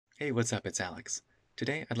Hey, what's up? It's Alex.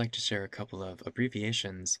 Today I'd like to share a couple of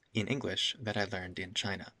abbreviations in English that I learned in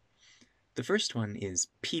China. The first one is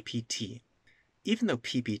PPT. Even though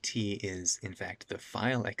PPT is, in fact, the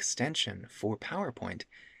file extension for PowerPoint,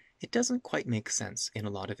 it doesn't quite make sense in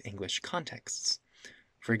a lot of English contexts.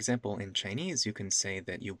 For example, in Chinese, you can say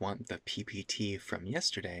that you want the PPT from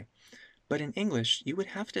yesterday, but in English, you would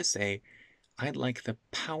have to say, I'd like the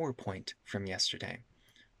PowerPoint from yesterday,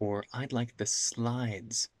 or I'd like the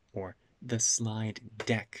slides, or the slide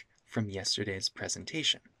deck from yesterday's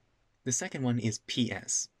presentation. The second one is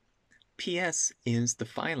PS. PS is the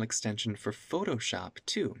file extension for Photoshop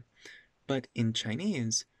too, but in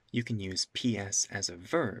Chinese, you can use PS as a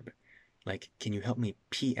verb, like, can you help me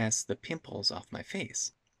PS the pimples off my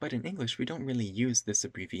face? But in English, we don't really use this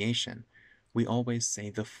abbreviation. We always say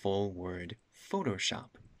the full word Photoshop.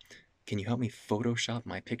 Can you help me Photoshop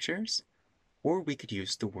my pictures? Or we could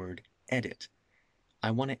use the word edit. I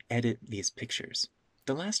want to edit these pictures.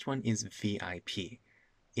 The last one is VIP.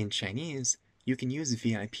 In Chinese, you can use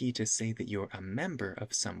VIP to say that you're a member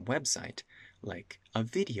of some website, like a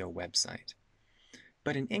video website.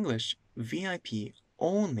 But in English, VIP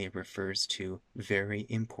only refers to very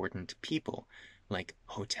important people, like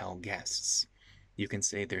hotel guests. You can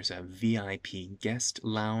say there's a VIP guest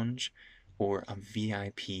lounge or a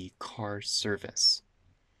VIP car service.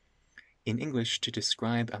 In English, to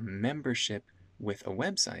describe a membership with a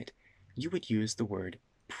website, you would use the word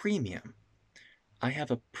premium. I have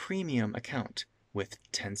a premium account with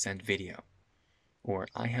Tencent Video, or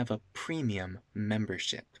I have a premium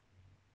membership.